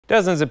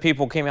Dozens of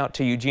people came out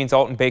to Eugene's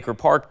Alton Baker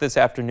Park this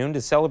afternoon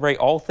to celebrate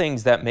all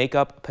things that make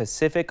up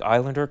Pacific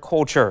Islander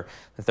culture.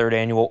 The third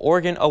annual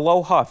Oregon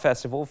Aloha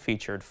Festival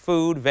featured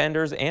food,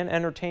 vendors, and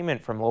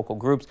entertainment from local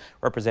groups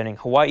representing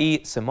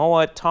Hawaii,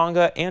 Samoa,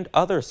 Tonga, and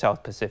other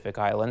South Pacific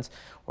islands.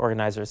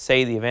 Organizers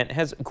say the event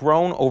has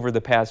grown over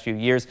the past few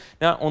years,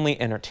 not only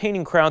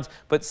entertaining crowds,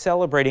 but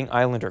celebrating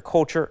Islander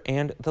culture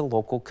and the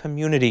local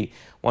community.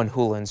 One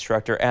hula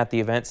instructor at the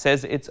event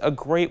says it's a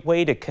great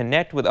way to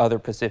connect with other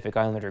Pacific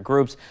Islander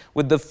groups,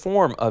 with the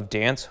form of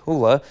dance,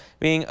 hula,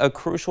 being a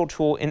crucial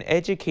tool in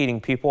educating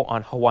people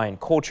on Hawaiian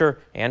culture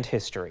and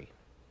history.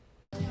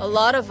 A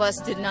lot of us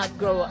did not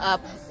grow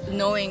up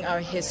knowing our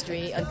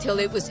history until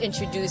it was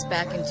introduced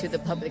back into the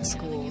public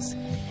schools.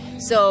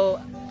 So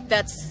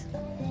that's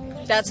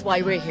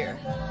why we're here,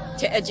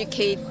 to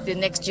educate the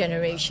next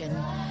generation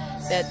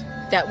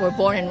that were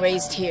born and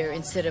raised here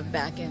instead of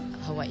back in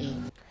Hawaii.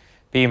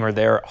 Beamer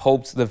there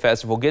hopes the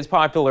festival gets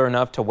popular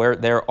enough to where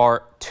there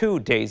are 2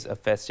 days of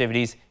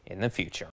festivities in the future.